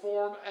to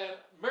perform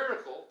a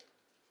miracle.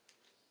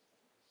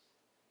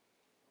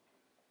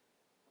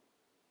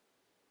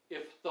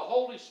 If the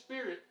Holy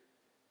Spirit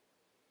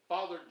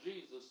fathered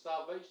Jesus,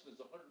 salvation is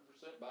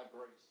 100% by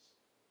grace.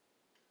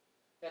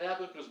 It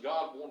happened because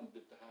God wanted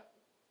it to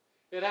happen.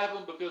 It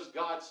happened because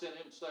God sent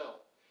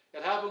himself.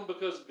 It happened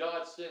because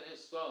God sent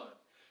his Son.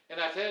 And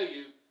I tell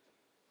you,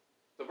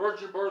 the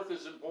virgin birth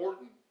is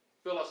important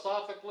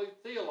philosophically,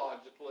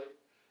 theologically.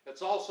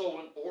 It's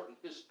also important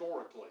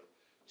historically.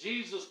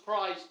 Jesus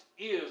Christ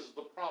is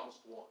the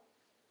promised one.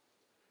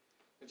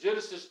 In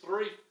Genesis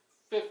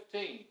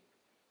 3:15,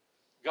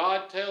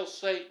 God tells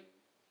Satan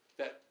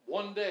that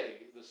one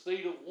day the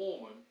seed of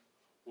woman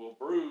will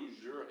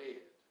bruise your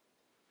head.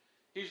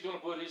 He's going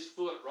to put his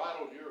foot right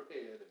on your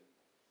head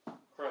and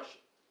crush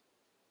it.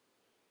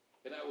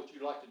 Isn't that what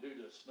you like to do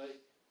to a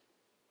snake?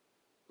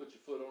 Put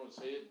your foot on his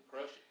head and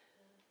crush it?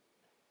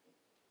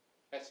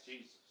 That's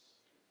Jesus.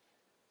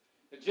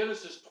 In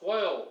Genesis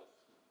 12,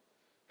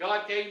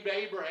 God came to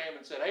Abraham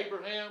and said,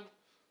 Abraham,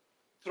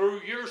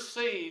 through your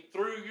seed,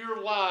 through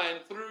your line,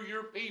 through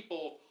your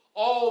people,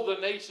 all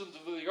the nations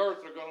of the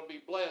earth are going to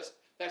be blessed.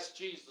 That's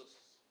Jesus.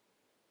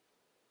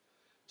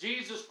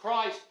 Jesus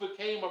Christ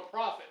became a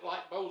prophet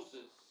like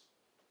Moses.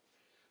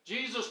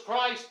 Jesus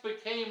Christ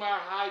became our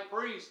high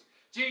priest.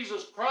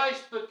 Jesus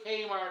Christ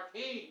became our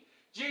king.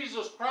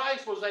 Jesus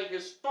Christ was a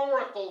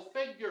historical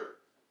figure.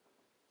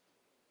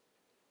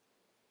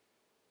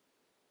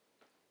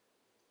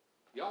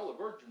 Y'all, the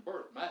virgin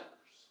birth matters.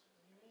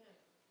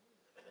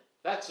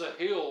 That's a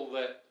hill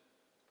that,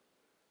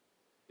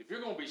 if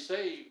you're going to be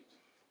saved,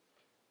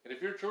 and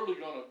if you're truly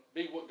going to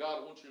be what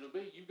God wants you to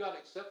be, you've got to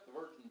accept the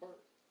virgin birth.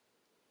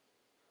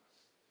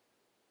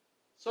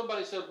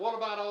 Somebody said, what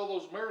about all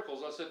those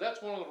miracles? I said,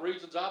 that's one of the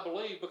reasons I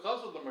believe,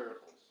 because of the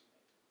miracles.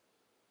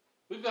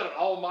 We've got an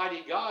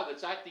almighty God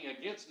that's acting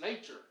against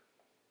nature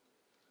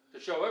to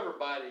show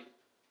everybody,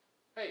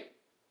 hey,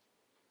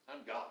 I'm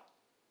God.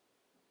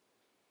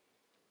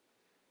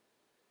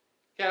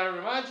 Can I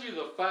remind you of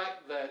the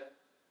fact that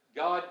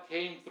God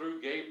came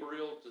through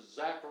Gabriel to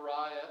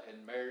Zechariah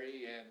and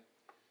Mary, and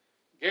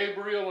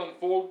Gabriel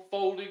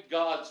unfolded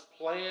God's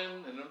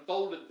plan and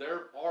unfolded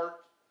their part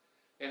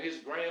in his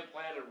grand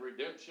plan of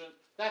redemption?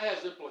 That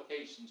has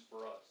implications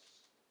for us.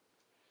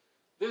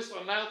 This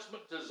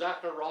announcement to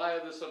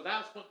Zechariah, this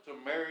announcement to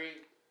Mary,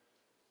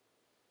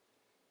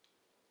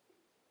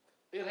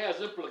 it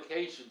has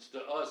implications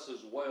to us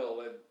as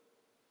well. And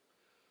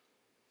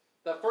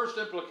the first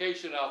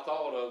implication I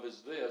thought of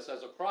is this: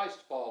 as a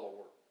Christ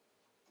follower,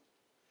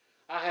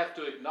 I have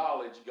to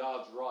acknowledge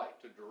God's right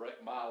to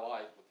direct my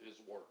life with his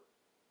word.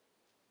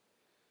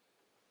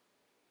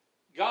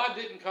 God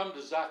didn't come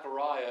to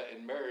Zechariah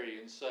and Mary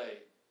and say,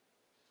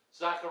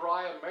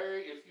 Zechariah,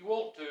 Mary, if you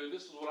want to,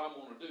 this is what I'm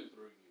going to do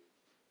through you.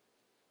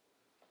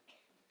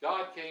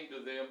 God came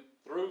to them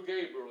through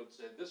Gabriel and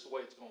said, this is the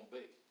way it's going to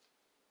be.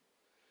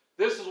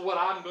 This is what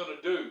I'm going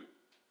to do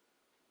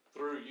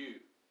through you.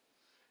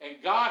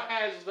 And God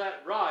has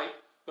that right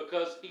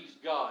because he's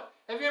God.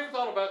 Have you ever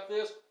thought about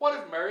this? What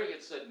if Mary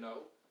had said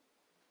no?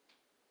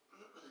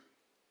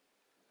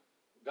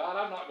 God,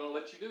 I'm not going to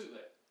let you do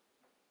that.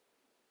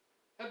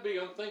 That'd be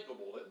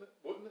unthinkable,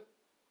 wouldn't it?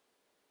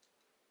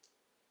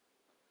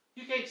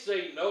 You can't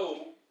say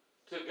no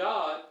to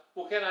God.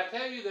 Well, can I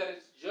tell you that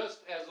it's just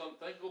as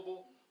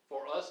unthinkable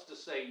for us to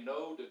say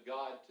no to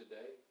God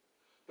today?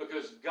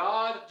 Because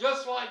God,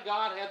 just like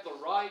God had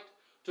the right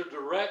to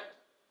direct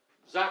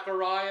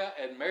Zechariah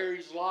and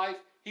Mary's life,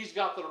 he's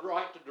got the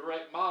right to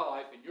direct my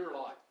life and your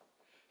life.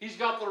 He's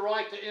got the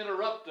right to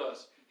interrupt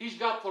us. He's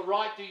got the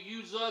right to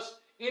use us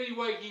any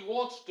way he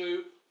wants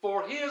to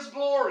for his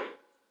glory.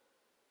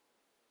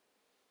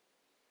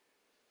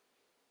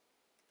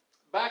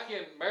 Back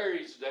in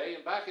Mary's day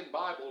and back in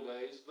Bible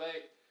days,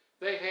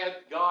 they had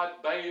God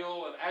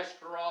Baal and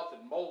Ashtaroth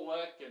and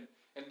Molech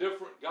and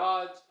different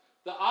gods.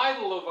 The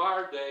idol of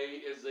our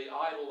day is the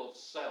idol of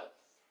self.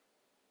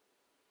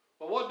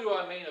 But what do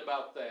I mean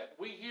about that?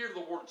 We hear the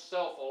word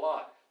self a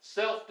lot.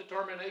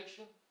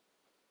 Self-determination,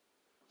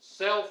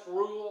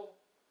 self-rule,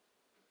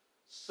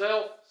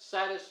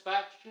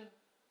 self-satisfaction.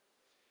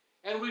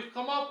 And we've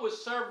come up with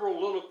several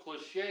little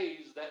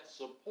cliches that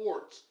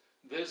supports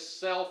this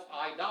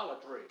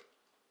self-idolatry.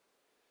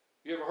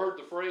 You ever heard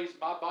the phrase,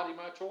 my body,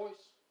 my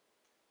choice?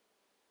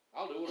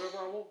 I'll do whatever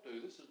I want to.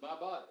 This is my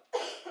body.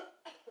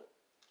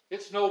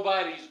 It's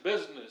nobody's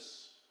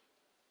business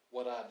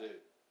what I do.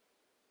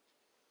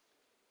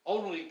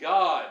 Only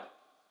God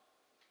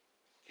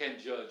can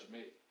judge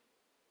me.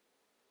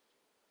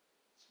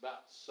 It's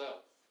about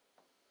self.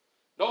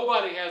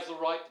 Nobody has the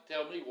right to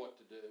tell me what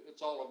to do.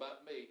 It's all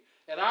about me.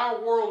 In our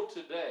world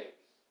today,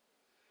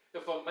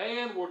 if a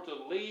man were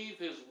to leave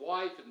his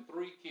wife and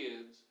 3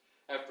 kids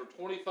after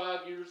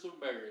 25 years of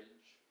marriage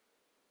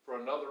for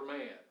another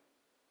man,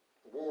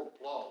 the world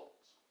applauds.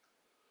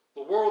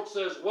 The world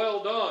says,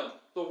 well done.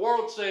 The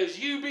world says,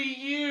 you be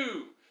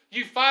you.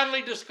 You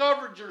finally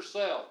discovered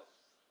yourself.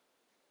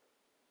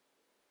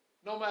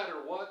 No matter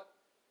what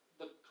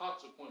the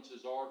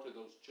consequences are to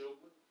those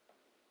children,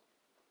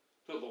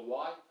 to the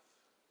wife,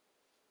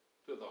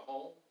 to the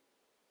home.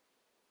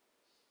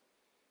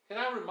 Can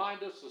I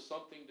remind us of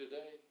something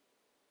today?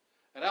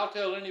 And I'll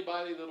tell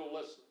anybody that'll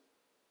listen.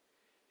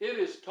 It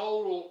is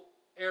total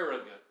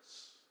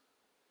arrogance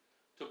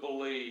to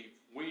believe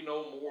we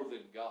know more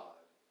than God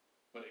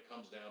when it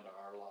comes down to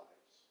our lives.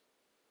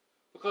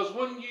 Because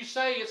when you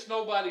say it's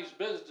nobody's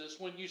business,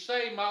 when you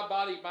say my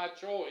body, my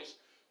choice,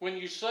 when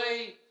you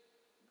say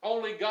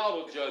only God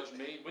will judge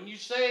me, when you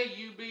say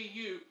you be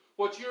you,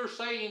 what you're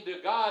saying to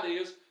God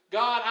is,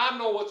 God, I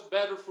know what's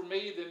better for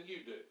me than you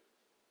do.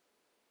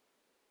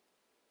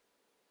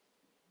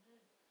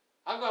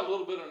 I've got a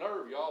little bit of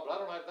nerve, y'all, but I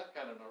don't have that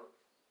kind of nerve.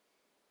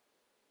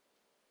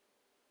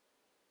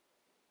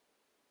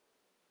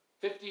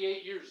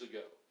 58 years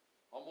ago,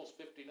 almost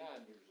 59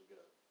 years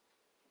ago,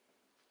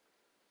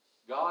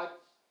 God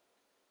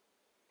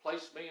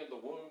placed me in the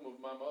womb of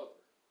my mother.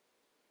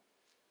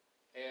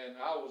 And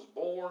I was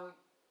born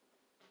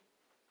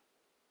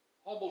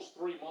almost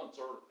 3 months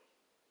early.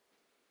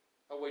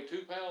 I weighed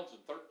 2 pounds and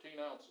 13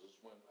 ounces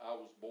when I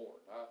was born.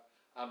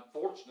 I'm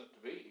fortunate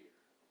to be here.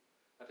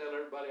 I tell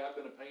everybody I've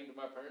been a pain to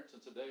my parents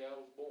since the day I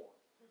was born.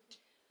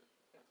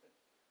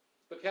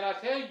 But can I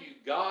tell you,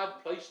 God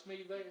placed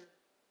me there?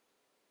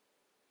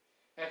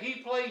 And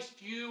He placed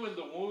you in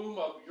the womb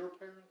of your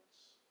parents.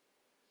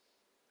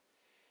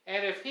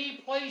 And if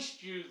He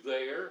placed you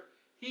there,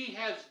 He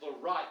has the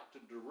right to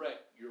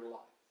direct your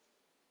life.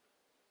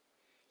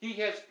 He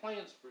has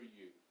plans for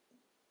you.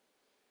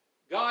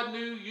 God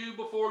knew you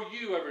before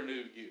you ever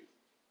knew you.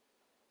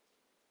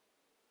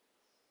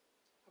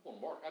 I'm going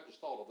to mark. I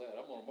just thought of that.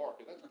 I'm going to mark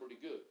it. That's pretty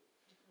good.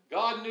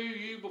 God knew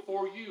you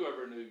before you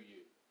ever knew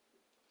you.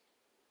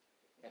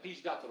 And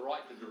He's got the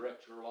right to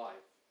direct your life.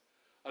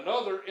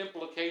 Another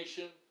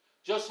implication,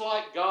 just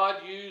like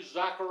God used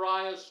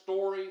Zechariah's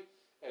story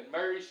and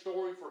Mary's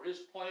story for His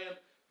plan,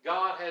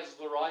 God has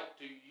the right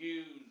to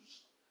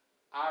use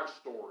our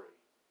story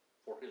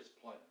for His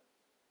plan.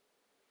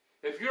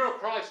 If you're a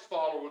Christ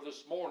follower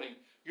this morning,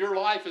 your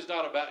life is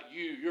not about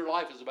you. Your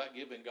life is about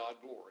giving God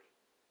glory.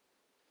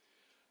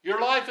 Your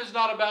life is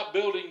not about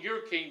building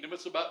your kingdom.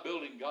 It's about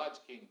building God's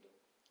kingdom.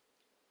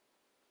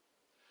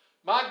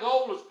 My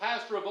goal as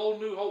pastor of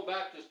Old New Hope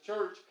Baptist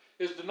Church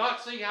is to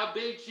not see how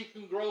big she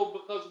can grow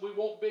because we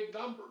want big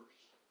numbers.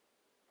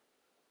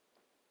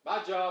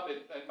 My job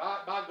and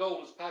my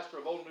goal as pastor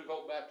of Old New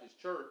Hope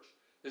Baptist Church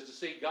is to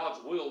see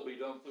God's will be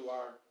done through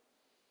our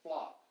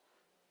flock.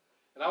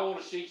 And I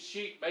want to see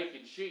sheep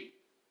making sheep.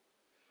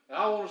 And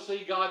I want to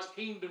see God's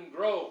kingdom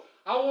grow.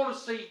 I want to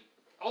see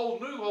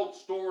Old New Hope's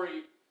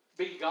story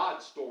be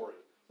God's story.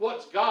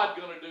 What's God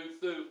going to do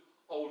through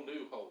Old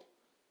New Hope?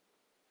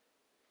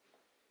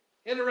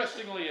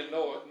 Interestingly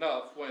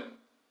enough, when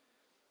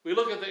we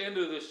look at the end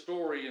of this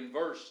story in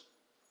verse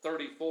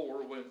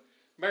 34, when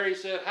Mary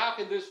said, how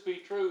can this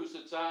be true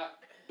since I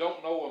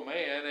don't know a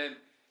man? And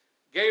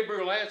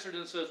Gabriel answered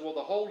and says, well,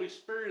 the Holy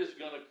Spirit is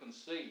going to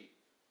conceive.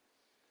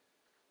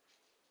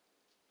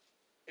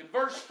 In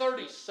verse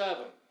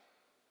 37,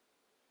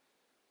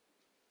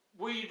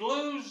 we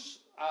lose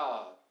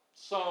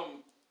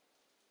some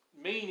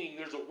meaning.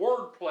 There's a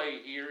word play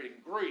here in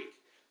Greek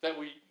that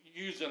we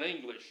use in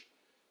English.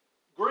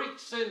 Greek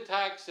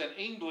syntax and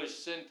English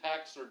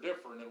syntax are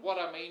different. And what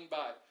I mean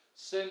by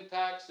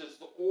syntax is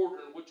the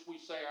order in which we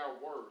say our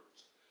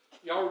words.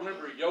 Y'all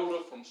remember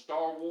Yoda from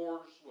Star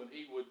Wars when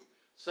he would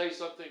say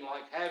something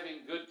like, having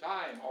good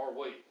time, are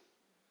we?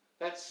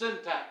 That's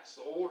syntax,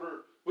 the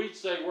order. We'd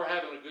say we're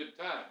having a good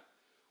time.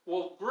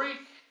 Well,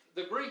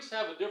 the Greeks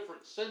have a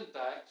different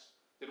syntax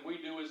than we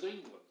do as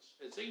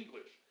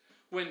English.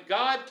 When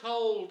God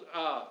told,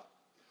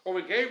 or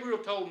when Gabriel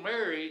told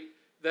Mary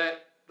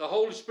that the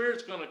Holy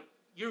Spirit's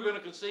you're going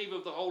to conceive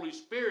of the Holy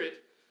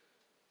Spirit,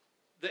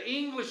 the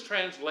English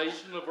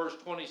translation of verse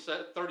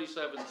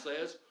 37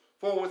 says,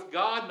 for with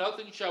God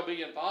nothing shall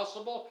be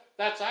impossible.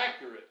 That's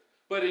accurate.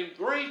 But in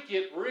Greek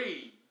it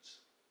reads,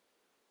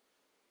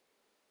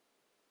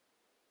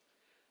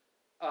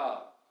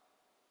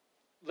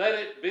 let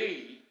it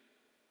be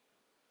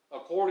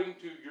according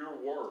to your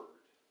word.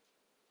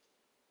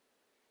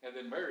 And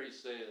then Mary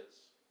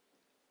says,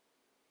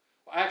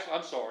 actually,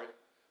 I'm sorry.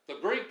 The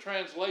Greek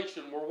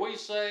translation where we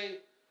say,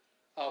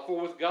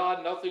 for with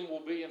God nothing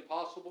will be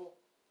impossible,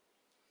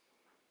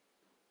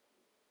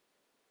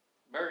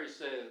 Mary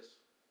says,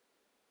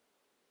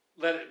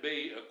 let it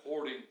be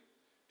according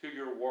to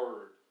your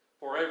word.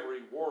 For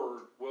every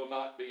word will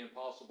not be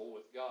impossible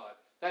with God.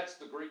 That's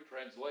the Greek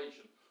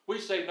translation. We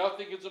say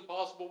nothing is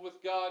impossible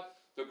with God.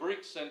 The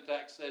Greek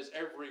syntax says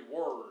every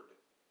word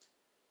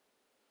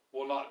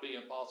will not be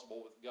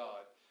impossible with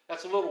God.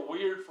 That's a little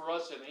weird for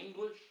us in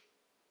English,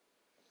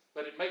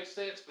 but it makes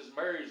sense because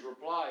Mary's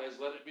reply is,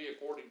 let it be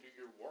according to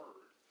your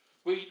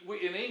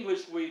word. In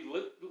English, we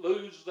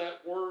lose that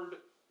word.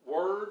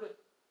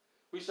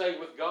 We say,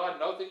 with God,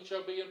 nothing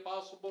shall be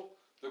impossible.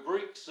 The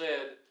Greek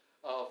said,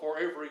 for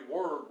every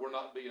word will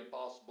not be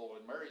impossible.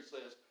 And Mary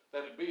says,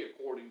 let it be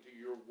according to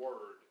your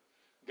word.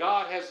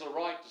 God has the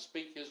right to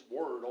speak His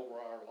word over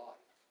our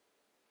life.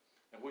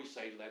 And we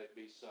say, let it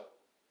be so.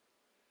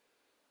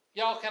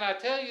 Y'all, can I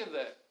tell you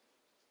that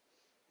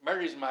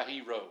Mary's my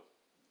hero?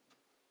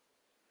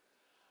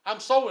 I'm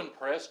so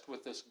impressed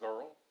with this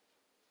girl.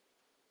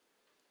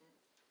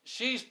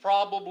 She's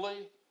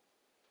probably,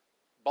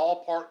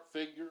 ballpark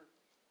figure,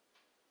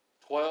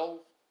 12,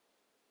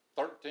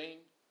 13,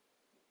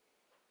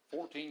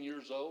 14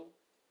 years old.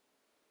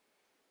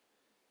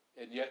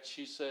 And yet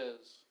she says,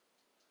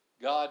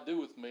 God, do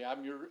with me.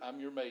 I'm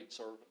your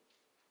maidservant.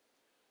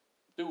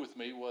 Do with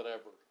me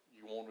whatever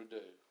you want to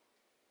do.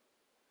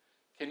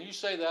 Can you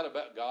say that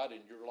about God in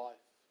your life?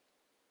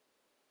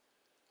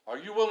 Are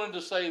you willing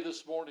to say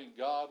this morning,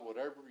 God,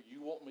 whatever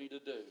you want me to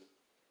do,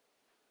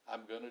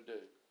 I'm going to do.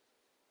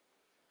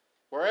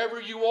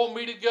 Wherever you want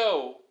me to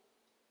go,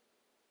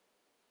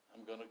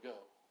 I'm going to go.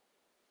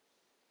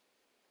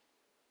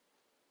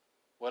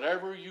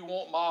 Whatever you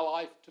want my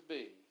life to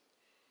be,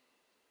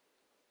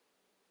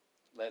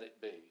 let it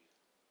be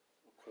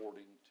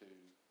according to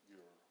your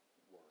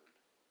word.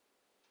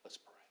 Let's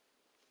pray.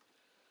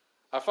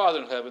 Our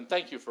Father in heaven,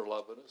 thank you for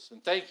loving us,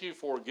 and thank you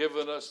for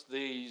giving us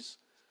these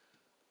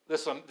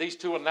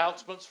two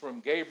announcements from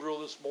Gabriel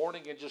this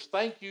morning, and just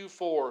thank you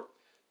for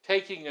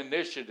taking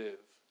initiative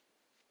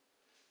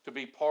to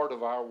be part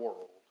of our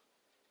world.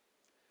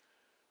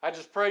 I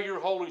just pray your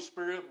Holy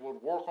Spirit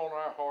would work on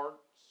our hearts.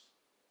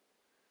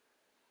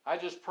 I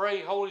just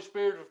pray, Holy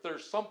Spirit, if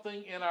there's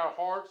something in our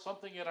hearts,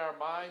 something in our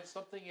minds,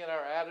 something in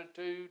our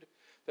attitude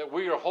that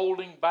we are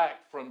holding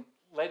back from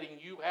letting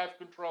you have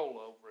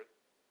control over it,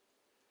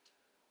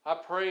 I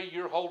pray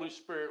your Holy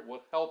Spirit would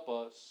help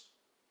us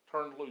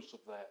turn loose of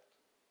that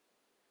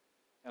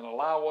and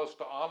allow us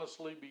to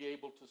honestly be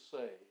able to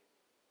say,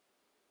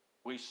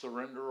 we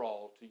surrender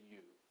all to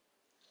you.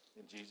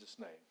 In Jesus'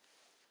 name.